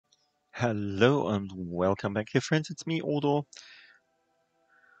Hello and welcome back, dear friends. It's me, Odo.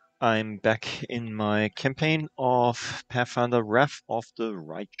 I'm back in my campaign of Pathfinder Wrath of the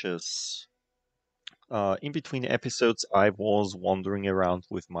Righteous. In between episodes, I was wandering around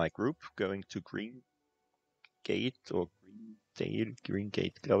with my group, going to Green Gate or Green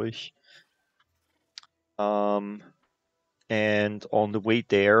Gate, glaube ich. And on the way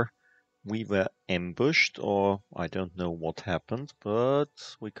there, we were ambushed, or I don't know what happened,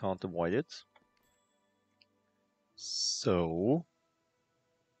 but we can't avoid it. So,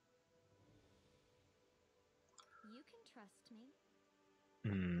 You can trust me.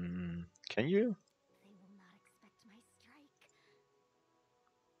 can you? They will not expect my strike.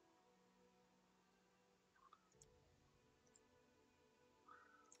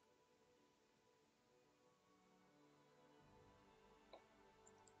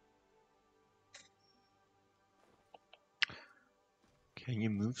 Can you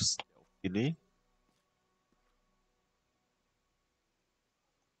move stealthily?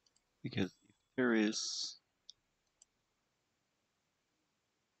 Because if there is...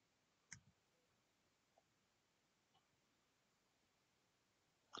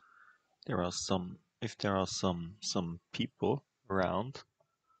 If there are some people around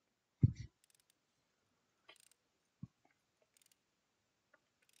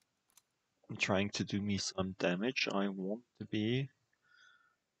trying to do me some damage, I want to be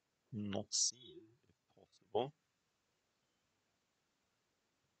not seen if possible.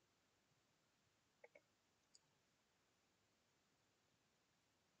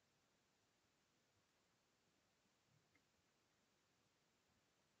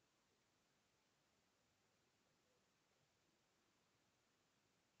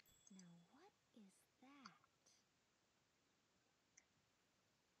 Now what is that?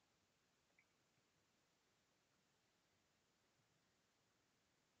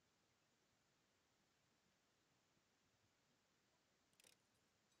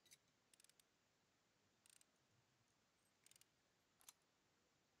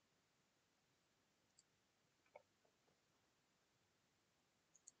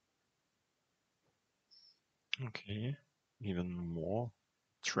 Okay, even more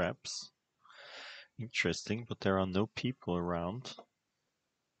traps. Interesting, but there are no people around.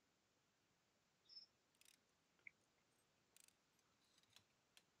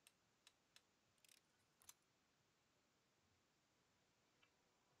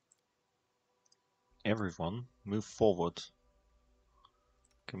 Everyone, move forward.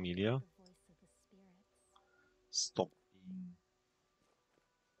 Camellia, The voice of the spirits. stop being...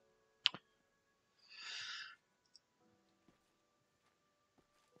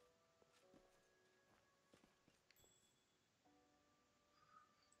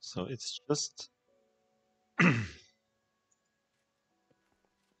 So it's just...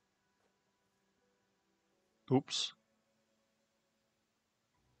 Oops.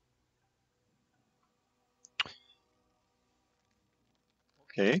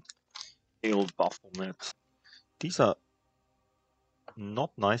 Okay. Hail Baphomet. These are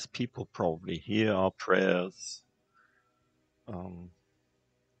not nice people, probably. Here are prayers. Um,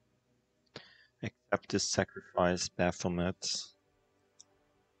 accept this sacrifice, Baphomet.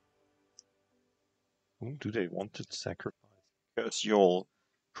 Whom do they want to sacrifice? Curse Yol.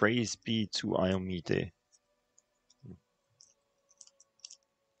 Praise be to Iomide.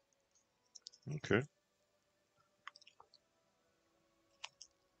 Okay.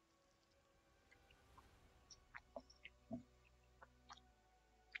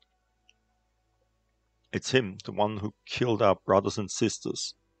 It's him, the one who killed our brothers and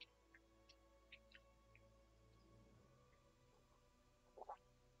sisters.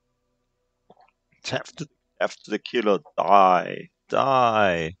 After the killer, die.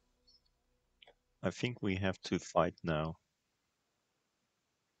 Die. I think we have to fight now.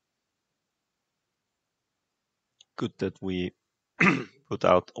 Good that we put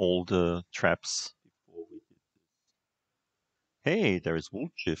out all the traps before we did this. Hey, there is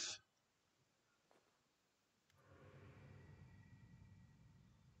Woljif.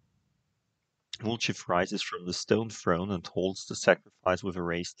 Woljif rises from the stone throne and holds the sacrifice with a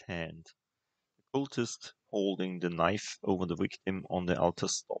raised hand. The cultist holding the knife over the victim on the altar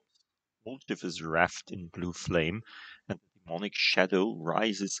stops. Woljif is wrapped in blue flame, and the demonic shadow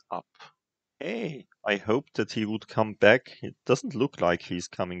rises up. Hey, I hoped that he would come back. It doesn't look like he's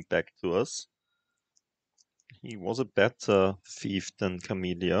coming back to us. He was a better thief than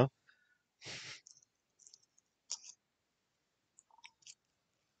Camellia.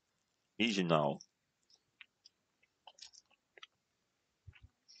 Easy now.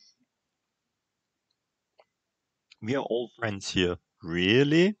 We are all friends here.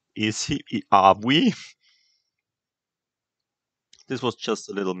 Really? Is he? Are we? This was just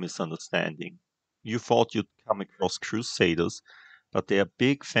a little misunderstanding. You thought you'd come across Crusaders, but they are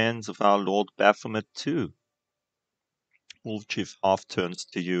big fans of our Lord Baphomet too. Woljif half turns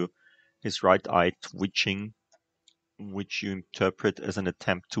to you, his right eye twitching, which you interpret as an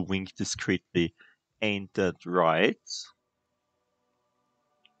attempt to wink discreetly. Ain't that right?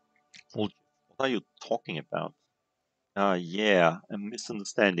 Woljif, what are you talking about? Ah, yeah, a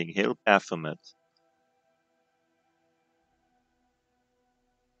misunderstanding. Hail Baphomet.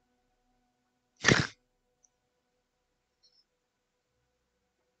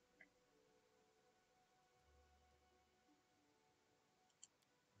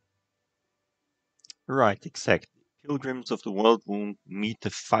 Right, exactly. Pilgrims of the World Wound meet the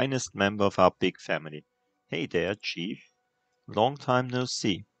finest member of our big family. Hey there, Chief. Long time no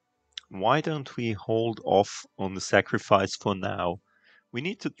see. Why don't we hold off on the sacrifice for now? We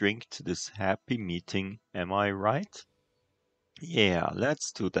need to drink to this happy meeting, am I right? Yeah,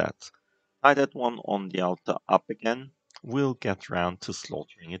 let's do that. Tie that one on the altar up again. We'll get round to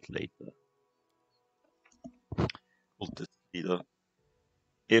slaughtering it later. Cultist leader.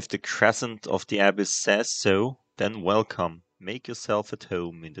 If the crescent of the abyss says so, then welcome. Make yourself at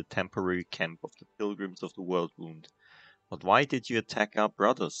home in the temporary camp of the pilgrims of the world wound. But why did you attack our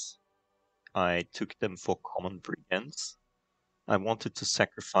brothers? I took them for common brigands. I wanted to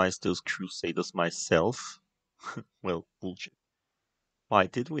sacrifice those crusaders myself. Well, bullshit. Why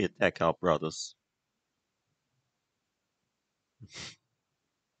did we attack our brothers?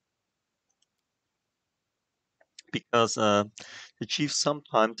 Because the chief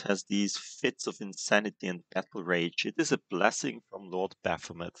sometimes has these fits of insanity and battle rage. It is a blessing from Lord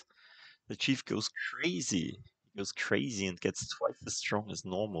Baphomet. The chief goes crazy. He goes crazy and gets twice as strong as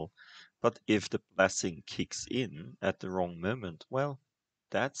normal. But if the blessing kicks in at the wrong moment, well,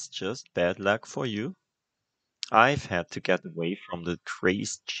 that's just bad luck for you. I've had to get away from the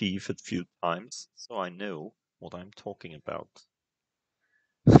crazed chief a few times, so I know what I'm talking about.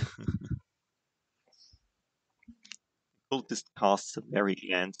 Cultist casts a merry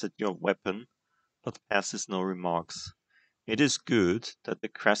glance at your weapon, but passes no remarks. It is good that the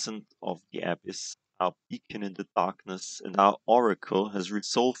crescent of the abyss, our beacon in the darkness, and our oracle has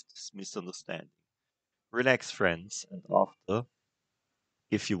resolved this misunderstanding. Relax, friends, and after,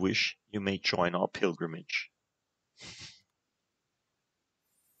 if you wish, you may join our pilgrimage.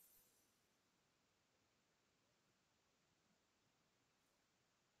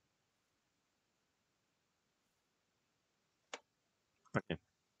 Okay,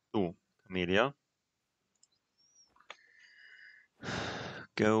 so, Camelia,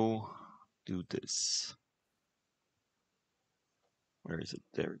 go do this. Where is it?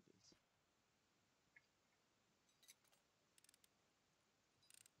 There it is.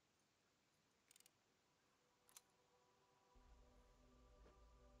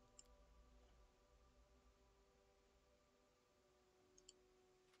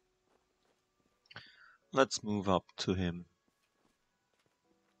 Let's move up to him.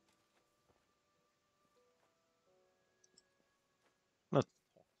 Let's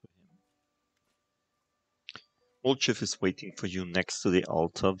talk to him. Woljif is waiting for you next to the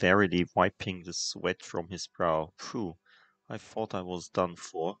altar, verily wiping the sweat from his brow. Phew, I thought I was done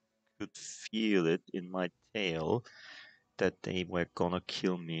for. Could feel it in my tail that they were gonna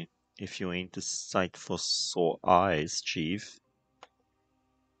kill me. If you ain't a sight for sore eyes, Chief.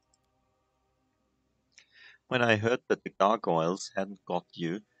 When I heard that the gargoyles hadn't got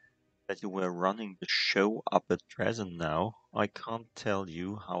you, that you were running the show up at Dresden now, I can't tell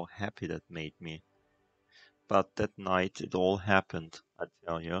you how happy that made me. But that night it all happened, I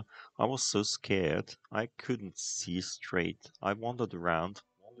tell you. I was so scared, I couldn't see straight. I wandered around,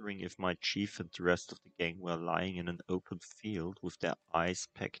 wondering if my chief and the rest of the gang were lying in an open field with their eyes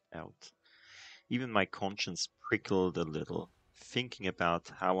pecked out. Even my conscience prickled a little, thinking about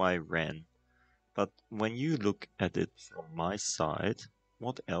how I ran. But when you look at it from my side,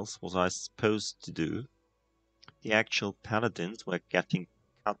 what else was I supposed to do? The actual paladins were getting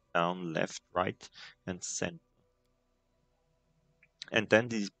cut down left, right, and center. And then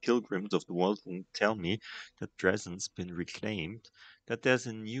these pilgrims of the world will tell me that Dresden's been reclaimed, that there's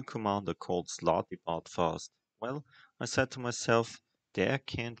a new commander called Slatibard fast. Well, I said to myself, there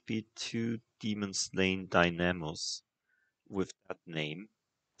can't be two demon-slain dynamos with that name.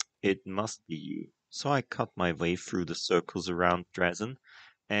 It must be you. So I cut my way through the circles around Dresden,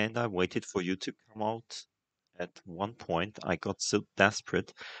 and I waited for you to come out. At one point, I got so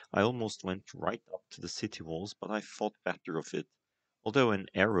desperate, I almost went right up to the city walls, but I thought better of it. Although an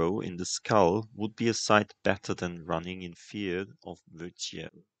arrow in the skull would be a sight better than running in fear of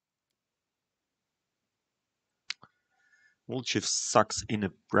Wojciech. Woljif sucks in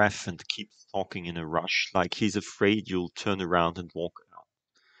a breath and keeps talking in a rush, like he's afraid you'll turn around and walk out.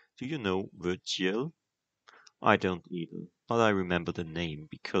 Do you know Virgil? I don't either, but I remember the name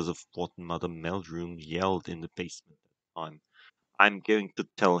because of what Mother Meldrum yelled in the basement that time. I'm going to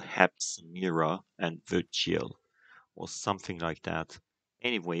tell Hep Samira and Virgil, or something like that.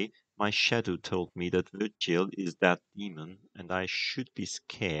 Anyway, my shadow told me that Virgil is that demon, and I should be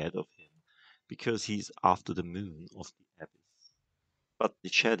scared of him because he's after the moon of the abyss. But the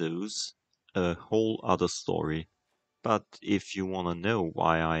shadow's a whole other story. But if you want to know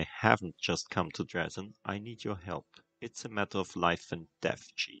why I haven't just come to Dresden, I need your help. It's a matter of life and death,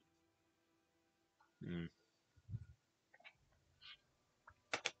 Chief. Mm.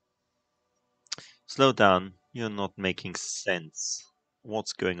 Slow down. You're not making sense.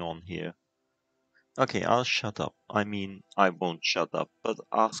 What's going on here? Okay, I'll shut up. I mean, I won't shut up, but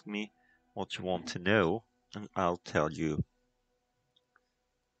ask me what you want to know, and I'll tell you.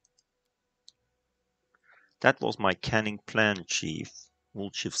 That was my canning plan, Chief.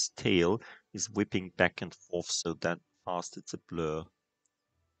 Woolchif's tail is whipping back and forth so that fast it's a blur.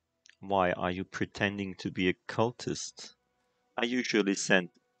 Why are you pretending to be a cultist? I usually send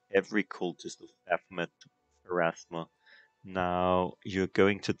every cultist of Baphomet to Pharasma. Now you're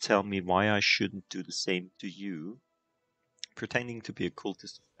going to tell me why I shouldn't do the same to you? Pretending to be a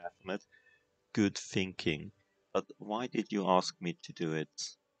cultist of Baphomet? Good thinking. But why did you ask me to do it?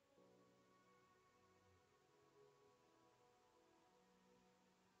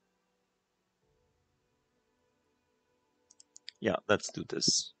 Yeah, let's do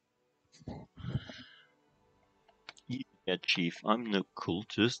this. Yeah, Chief, I'm no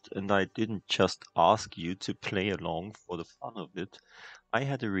cultist, and I didn't just ask you to play along for the fun of it. I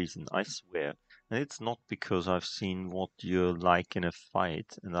had a reason, I swear. And it's not because I've seen what you're like in a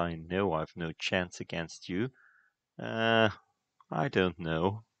fight, and I know I've no chance against you. Uh, I don't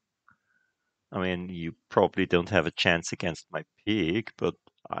know. I mean, you probably don't have a chance against my pig, but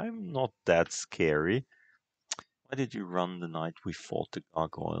I'm not that scary. Why did you run the night we fought the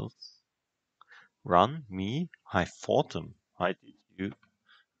gargoyles? Run? Me? I fought them. I did.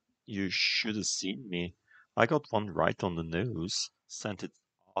 You should have seen me. I got one right on the nose, ass, sent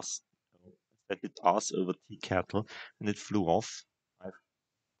it ass over tea kettle, and it flew off. I've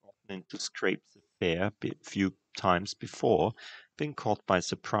gotten into scrapes a few times before, been caught by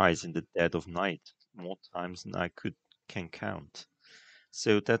surprise in the dead of night, more times than I can count.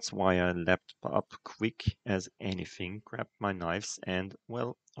 So that's why I leapt up quick as anything, grabbed my knives, and,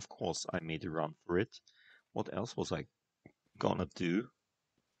 well, of course I made a run for it. What else was I gonna do?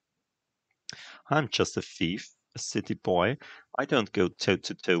 I'm just a thief, a city boy. I don't go toe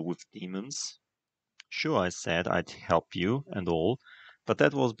to toe with demons. Sure, I said I'd help you and all, but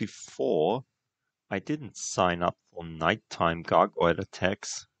that was before. I didn't sign up for nighttime gargoyle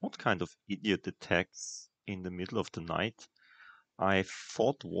attacks. What kind of idiot attacks in the middle of the night? I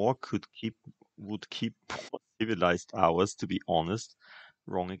thought war would keep more civilized hours, to be honest.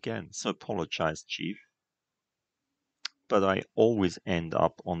 Wrong again. So apologize, Chief. But I always end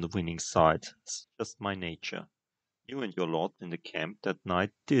up on the winning side. It's just my nature. You and your lot in the camp that night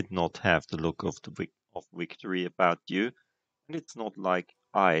did not have the look of of victory about you, and it's not like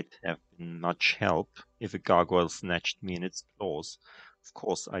I'd have been much help if a gargoyle snatched me in its claws. Of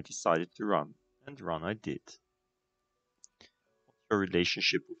course, I decided to run, and run I did. Your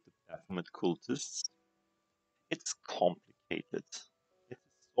relationship with the Baphomet cultists? It's complicated. It's a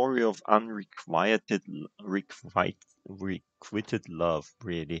story of requited love,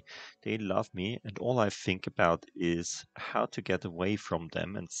 really. They love me, and all I think about is how to get away from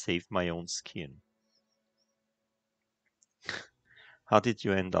them and save my own skin. How did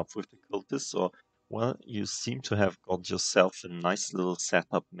you end up with the cultists? Or, well, you seem to have got yourself a nice little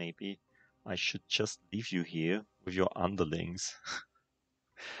setup, maybe. I should just leave you here with your underlings.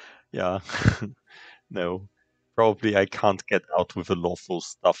 Yeah. No, probably I can't get out with a lawful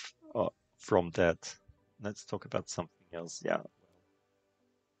stuff from that. Let's talk about something else. Yeah.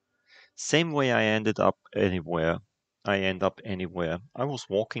 Same way I ended up anywhere. I end up anywhere. I was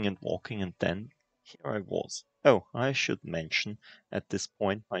walking and walking, and then here I was. Oh, I should mention at this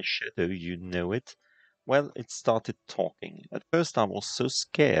point my shadow, you know it. Well, it started talking. At first I was so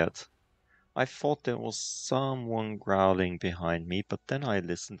scared. I thought there was someone growling behind me, but then I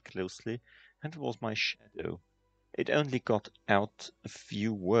listened closely, and it was my shadow. It only got out a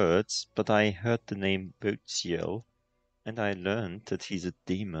few words, but I heard the name Boziel, and I learned that he's a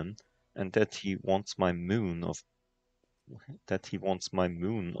demon, and that he wants my moon of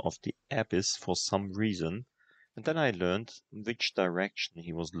the abyss for some reason. And then I learned which direction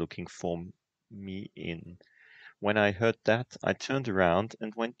he was looking for me in. When I heard that, I turned around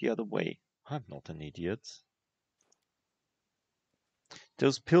and went the other way. I'm not an idiot.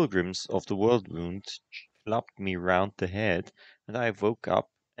 Those pilgrims of the world wound clubbed me round the head, and I woke up,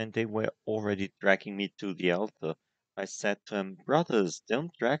 and they were already dragging me to the altar. I said to them, "Brothers,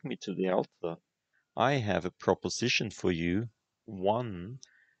 don't drag me to the altar. I have a proposition for you, one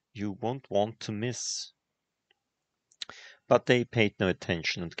you won't want to miss." But they paid no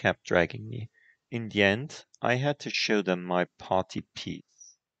attention and kept dragging me. In the end, I had to show them my party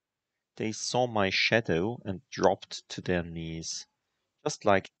piece. They saw my shadow and dropped to their knees. Just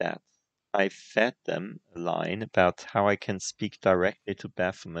like that. I fed them a line about how I can speak directly to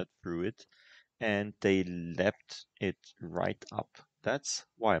Baphomet through it, and they leapt it right up. That's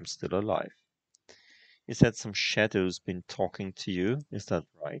why I'm still alive. You said some shadow's been talking to you, is that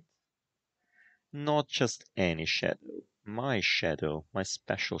right? Not just any shadow, my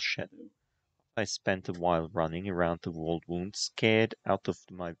special shadow. I spent a while running around the world wound, scared out of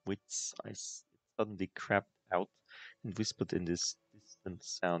my wits. Suddenly crept out and whispered in this distant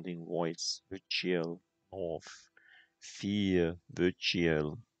sounding voice, "Virgil, North, Fear,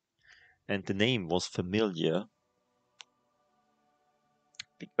 Virgil." And the name was familiar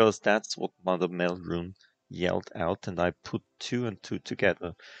because that's what Mother Melrune yelled out, and I put two and two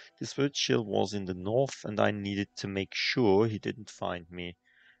together. This Virgil was in the north, and I needed to make sure he didn't find me.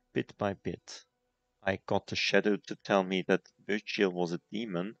 Bit by bit, I got the shadow to tell me that Virgil was a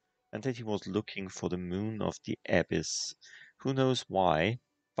demon and that he was looking for the moon of the abyss. Who knows why?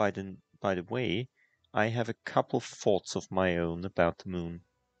 By the way, I have a couple thoughts of my own about the moon.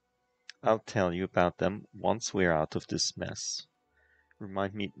 I'll tell you about them once we're out of this mess.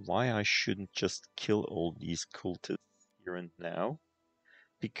 Remind me why I shouldn't just kill all these cultists here and now?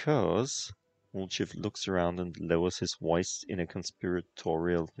 Because Woljif looks around and lowers his voice in a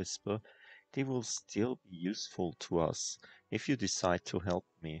conspiratorial whisper. They will still be useful to us if you decide to help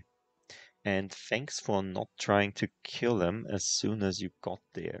me. And thanks for not trying to kill them as soon as you got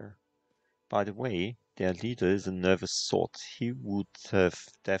there. By the way, their leader is a nervous sort. He would have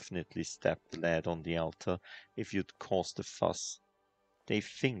definitely stabbed the lad on the altar if you'd caused a fuss. They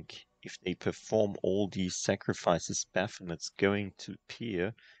think if they perform all these sacrifices, Baphomet's going to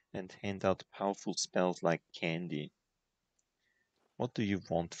appear and hand out powerful spells like candy. What do you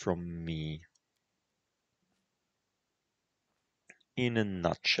want from me? In a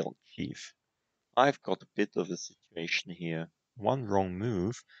nutshell, Chief, I've got a bit of a situation here. One wrong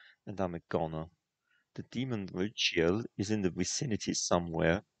move, and I'm a goner. The demon Luciel is in the vicinity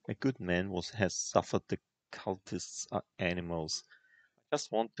somewhere. A good man has suffered the cultists' animals.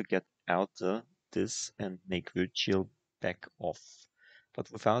 Just want to get out this and make Virgil back off.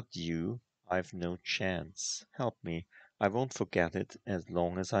 But without you, I've no chance. Help me. I won't forget it as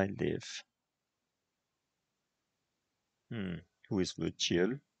long as I live. Hmm, who is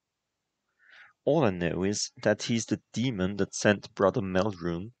Virgil? All I know is that he's the demon that sent Brother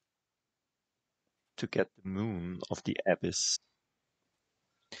Melrune to get the moon of the abyss.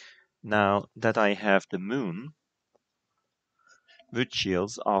 Now that I have the moon,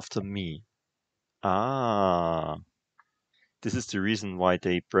 Virgil's after me. Ah, this is the reason why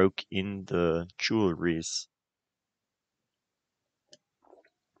they broke in the jewelries.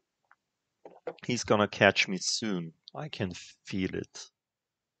 He's gonna catch me soon. I can feel it.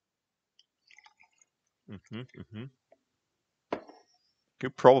 Hmm. You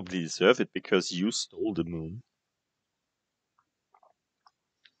probably deserve it because you stole the moon.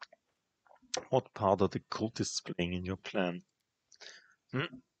 What part are the cultists playing in your plan? Hmm?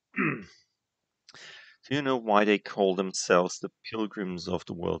 Do you know why they call themselves the Pilgrims of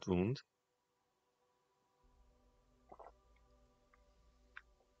the World Wound?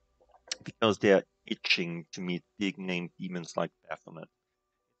 Because they are itching to meet big name demons like Baphomet.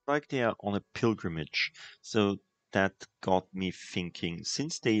 Like they are on a pilgrimage. So that got me thinking,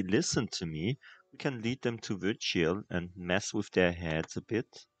 since they listen to me, we can lead them to Virgil and mess with their heads a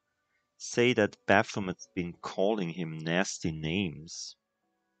bit. Say that Baphomet's been calling him nasty names,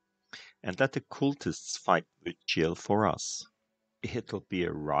 and let the cultists fight Virgil for us. It'll be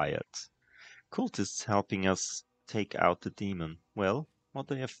a riot. Cultists helping us take out the demon. Well, what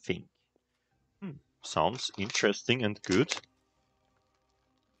do you think? Hmm, sounds interesting and good.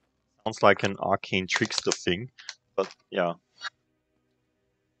 Sounds like an arcane trickster thing, but yeah,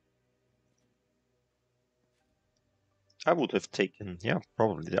 I would have taken, yeah,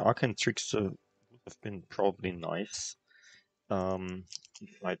 probably the arcane trickster would have been probably nice.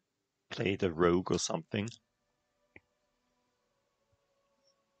 If I played a rogue or something.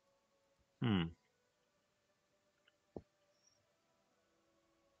 Hmm.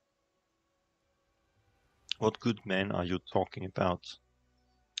 What good man are you talking about?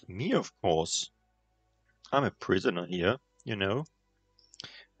 Me, of course. I'm a prisoner here, you know.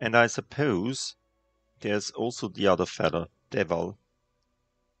 And I suppose there's also the other fella, Devil.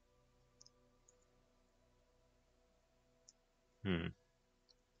 Hmm.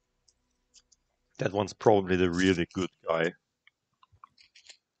 That one's probably the really good guy.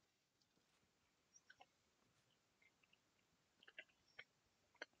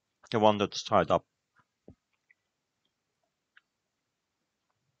 The one that's tied up.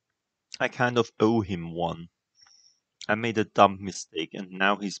 I kind of owe him one. I made a dumb mistake and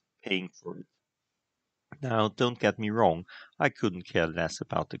now he's paying for it. Now, don't get me wrong, I couldn't care less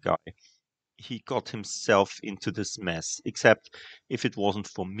about the guy. He got himself into this mess, except if it wasn't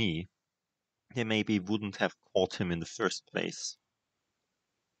for me, they maybe wouldn't have caught him in the first place.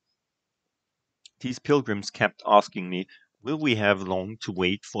 These pilgrims kept asking me, will we have long to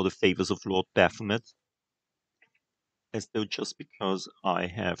wait for the favors of Lord Baphomet? As though just because I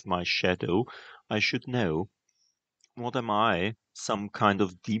have my shadow, I should know. What am I? Some kind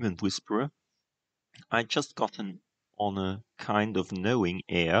of demon whisperer? I just gotten on a kind of knowing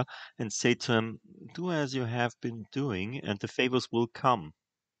air and say to him, do as you have been doing and the favors will come.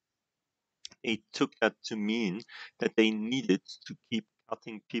 They took that to mean that they needed to keep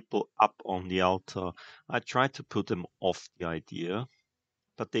cutting people up on the altar. I tried to put them off the idea,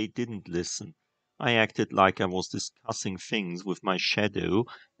 but they didn't listen. I acted like I was discussing things with my shadow,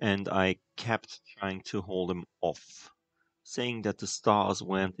 and I kept trying to hold them off, saying that the stars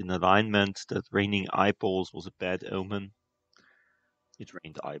weren't in alignment, that raining eyeballs was a bad omen. It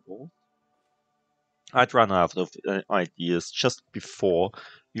rained eyeballs. I'd run out of ideas just before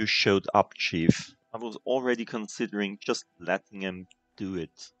you showed up, Chief. I was already considering just letting him do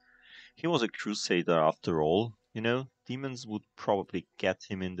it. He was a crusader after all. You know, demons would probably get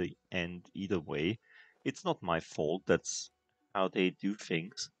him in the end either way. It's not my fault, that's how they do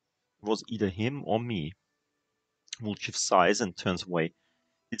things. It was either him or me. Woljif sighs and turns away.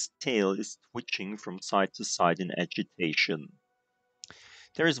 His tail is twitching from side to side in agitation.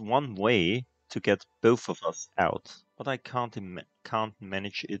 There is one way to get both of us out, but I can't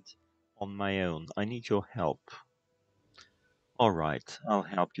manage it on my own. I need your help. All right, I'll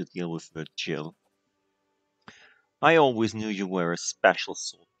help you deal with her, Jill. I always knew you were a special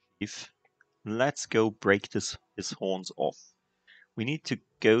sort, Chief. Let's go break his horns off. We need to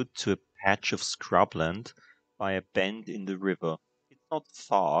go to a patch of scrubland by a bend in the river. It's not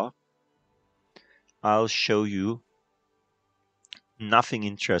far. I'll show you. Nothing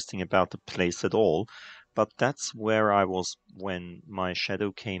interesting about the place at all, but that's where I was when my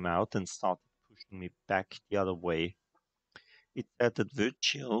shadow came out and started pushing me back the other way. It said that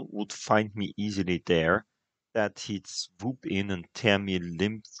Virgil would find me easily there, that he'd swoop in and tear me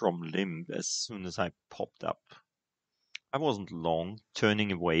limb from limb as soon as I popped up. I wasn't long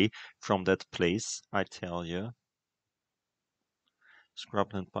turning away from that place, I tell you.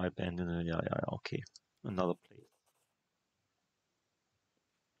 Scrubland by Bandit, yeah, okay. Another place.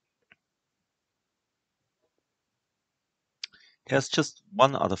 There's just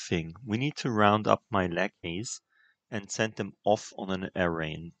one other thing. We need to round up my lackeys and send them off on an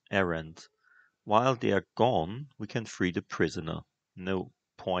errand. While they are gone, we can free the prisoner. No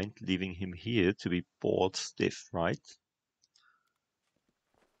point leaving him here to be bored stiff, right?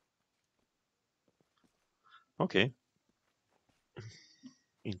 Okay,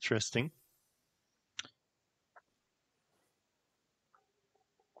 interesting.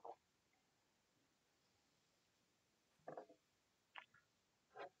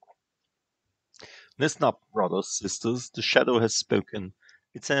 Listen up, brothers, sisters. The shadow has spoken.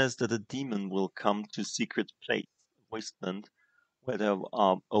 It says that a demon will come to secret place, wasteland, where there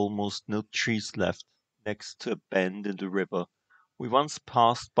are almost no trees left, next to a bend in the river. We once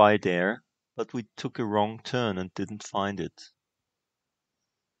passed by there, but we took a wrong turn and didn't find it.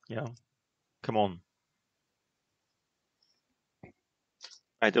 Yeah, come on.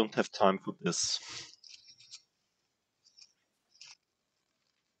 I don't have time for this.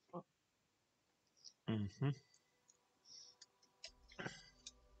 hmm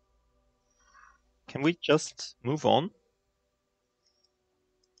Can we just move on?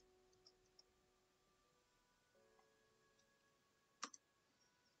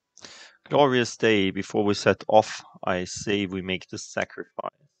 Glorious day. Before we set off, I say we make the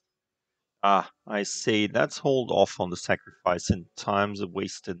sacrifice. I say let's hold off on the sacrifice and time's are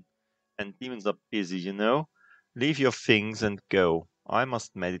wasted and demons are busy, you know? Leave your things and go. I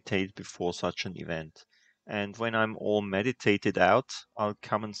must meditate before such an event. And when I'm all meditated out, I'll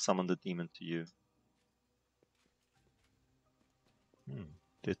come and summon the demon to you. Hmm,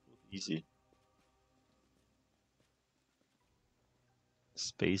 this was easy.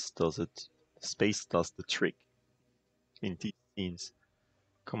 Space does it. Space does the trick in these scenes.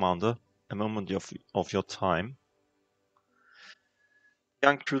 Commander, a moment of your time.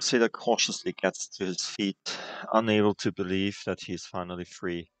 Young Crusader cautiously gets to his feet, unable to believe that he is finally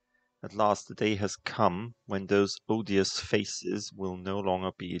free. At last the day has come when those odious faces will no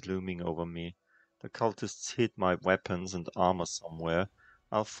longer be looming over me. The cultists hid my weapons and armor somewhere.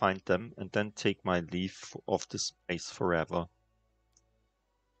 I'll find them and then take my leave of this place forever.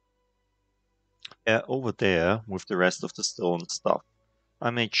 They're over there with the rest of the stolen stuff. I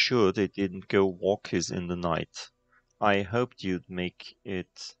made sure they didn't go walkies in the night. I hoped you'd make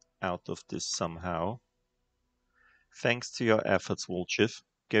it out of this somehow. Thanks to your efforts, Woljif,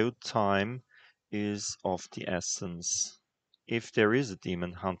 go time is of the essence. If there is a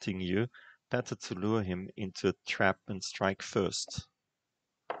demon hunting you, better to lure him into a trap and strike first.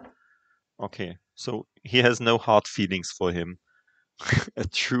 Okay, so he has no hard feelings for him. a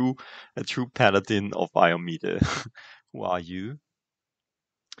true a true paladin of Iomide. Who are you?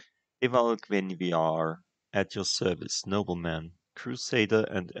 Eval Gwenviar, at your service, nobleman, crusader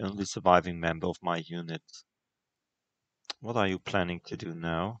and only surviving member of my unit. What are you planning to do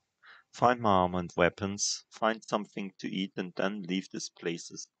now? Find my armor and weapons, find something to eat, and then leave this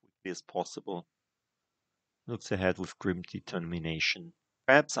place as quickly as possible. Looks ahead with grim determination.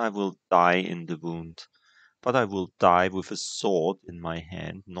 Perhaps I will die in the wound, but I will die with a sword in my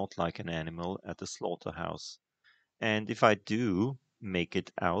hand, not like an animal at a slaughterhouse. And if I do make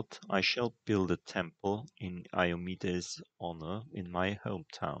it out, I shall build a temple in Iomedes' honor in my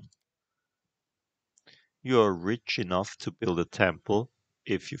hometown. You are rich enough to build a temple,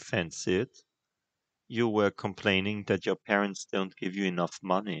 if you fancy it. You were complaining that your parents don't give you enough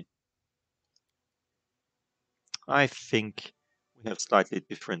money. I think we have slightly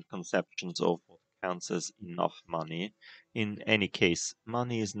different conceptions of what counts as enough money. In any case,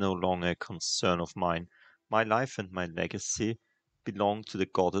 money is no longer a concern of mine. My life and my legacy belong to the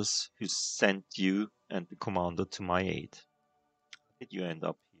goddess who sent you and the commander to my aid. How did you end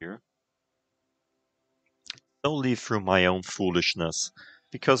up here? Solely through my own foolishness.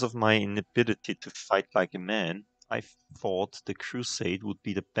 Because of my inability to fight like a man, I thought the crusade would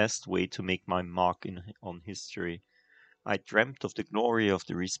be the best way to make my mark on history. I dreamt of the glory of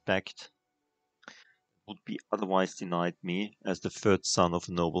the respect would be otherwise denied me as the third son of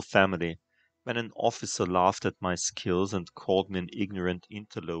a noble family. When an officer laughed at my skills and called me an ignorant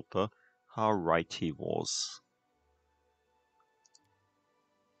interloper, how right he was.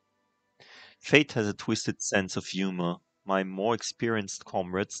 Fate has a twisted sense of humor. My more experienced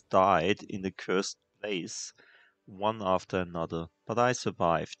comrades died in the cursed place, one after another, but I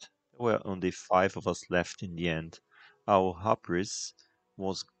survived. There were only 5 of us left in the end. Our hubris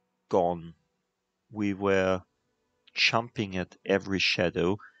was gone. We were jumping at every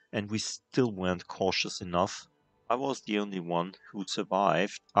shadow, and we still weren't cautious enough. I was the only one who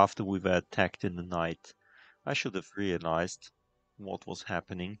survived after we were attacked in the night. I should have realized what was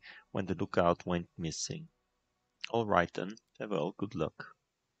happening when the lookout went missing. All right then, farewell, good luck.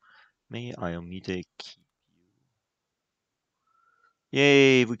 May Iomide keep you.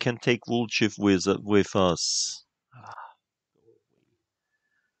 Yay, we can take Woljif with us. Ah, go away.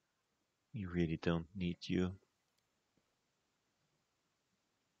 We really don't need you.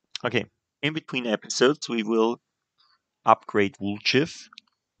 Okay, in between episodes, we will upgrade Woljif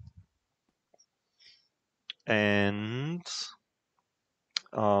and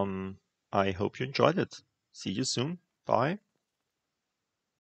I hope you enjoyed it. See you soon. Bye.